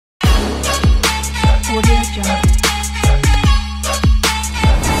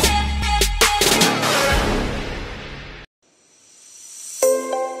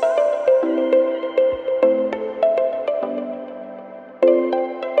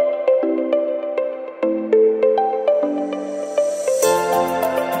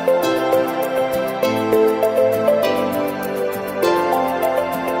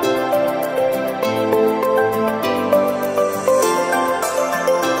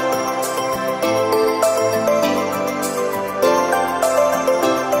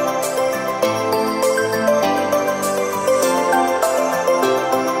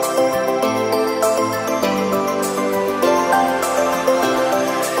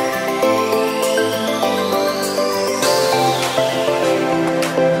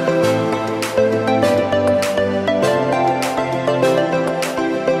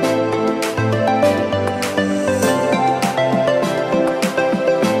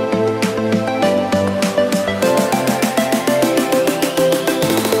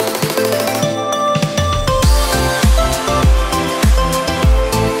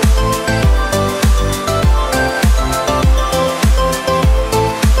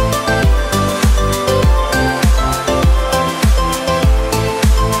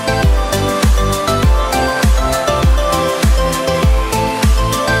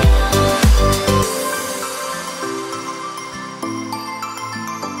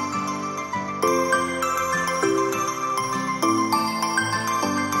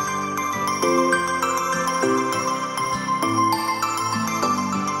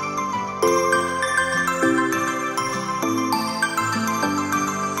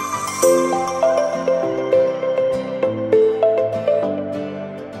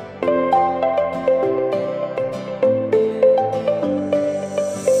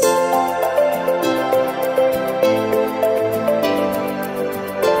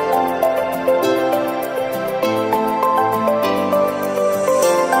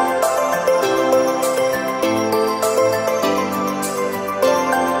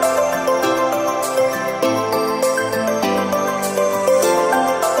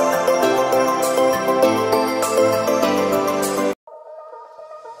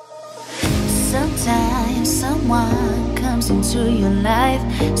into your life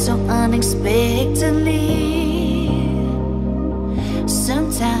so unexpectedly.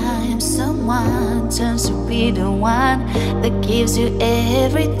 Sometimes someone turns to be the one that gives you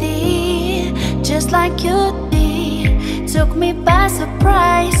everything, just like you did. Took me by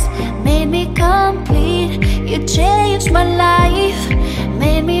surprise, made me complete. You changed my life,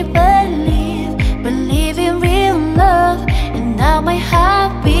 made me believe in real love. And now my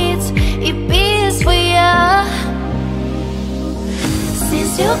heart beats, it beats for you.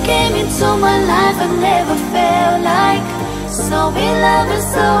 Since you came into my life, I never felt like so in love and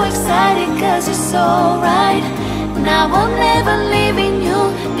so excited, cause you're so right. Now I'm never leaving you,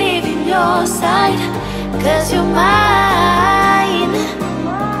 leaving your side, cause you're mine.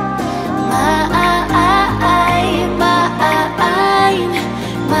 Mine.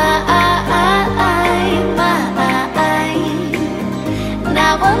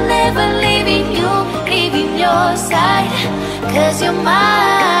 Now I'm never leaving you, leaving your side, cause you're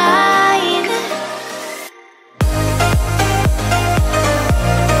mine.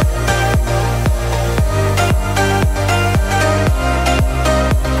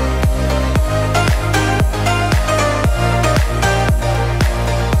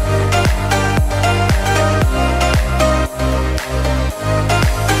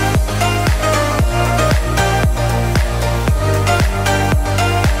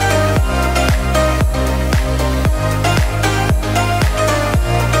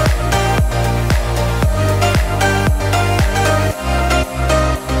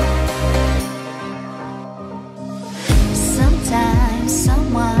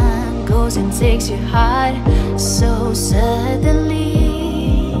 And takes your heart so suddenly.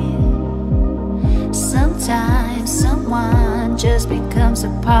 Sometimes someone just becomes a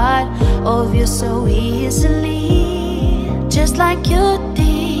part of you so easily, just like you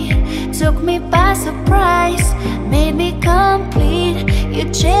did. Took me by surprise, made me complete. You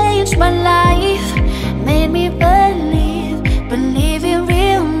changed my life, made me believe in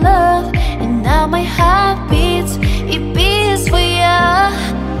real love. And now my heart beats, it beats for you.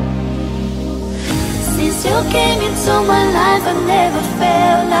 Since you came into my life, I never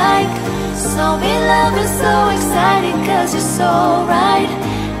felt like so in love and so excited, cause you're so right.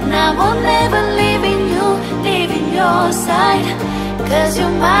 Now I'm never leaving you, leaving your side, cause you're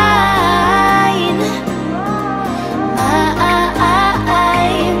mine.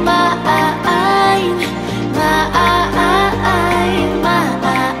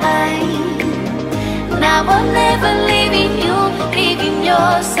 Now I'm never leaving you, leaving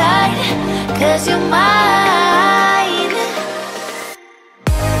your side, 'cause you're mine.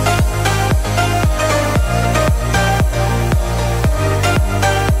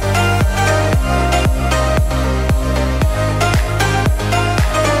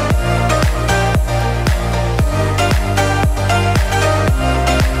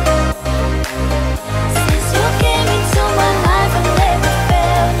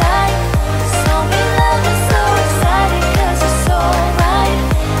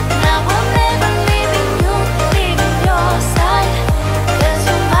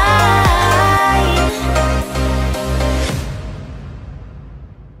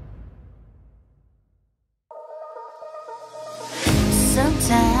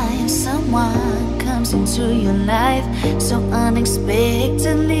 Sometimes someone comes into your life so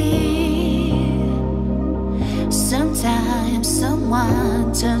unexpectedly. Sometimes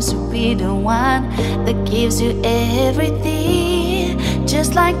someone turns to be the one that gives you everything,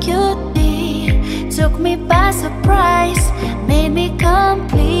 just like you did. Took me by surprise, made me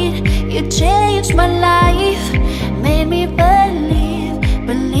complete. You changed my life, made me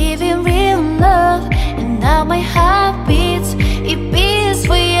believe in real love. And now my heart beats, it beats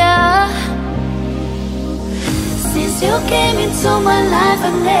for you. Since you came into my life,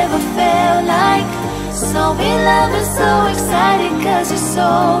 I never felt like so in love and so excited, 'cause you're so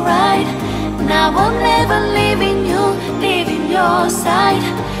right. Now I'm never leaving you, leaving your side,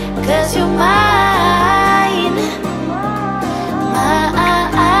 'cause you're mine. Mine,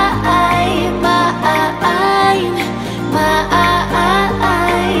 mine, mine.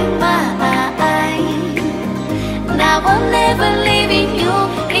 Now I'm never leaving you,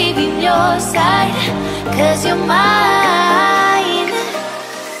 leaving your side, 'cause you're mine.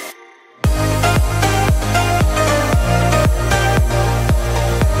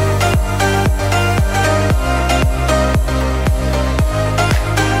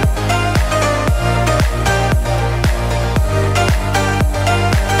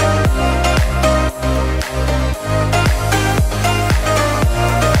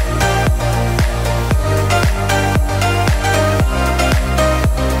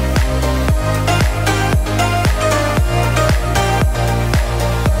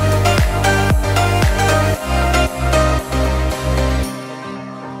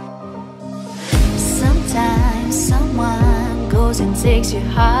 And takes your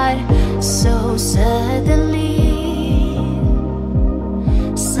heart so suddenly.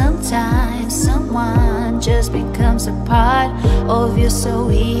 Sometimes someone just becomes a part of you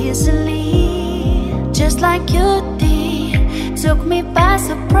so easily, just like you did. Took me by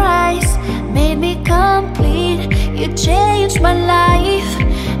surprise, made me complete. You changed my life,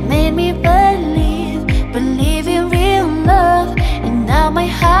 made me believe in real love. And now my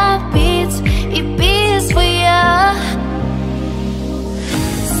heart beats, it beats for you.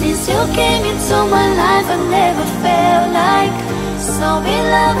 Since you came into my life, I never felt like so in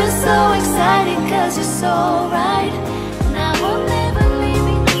love and so excited, 'cause you're so right.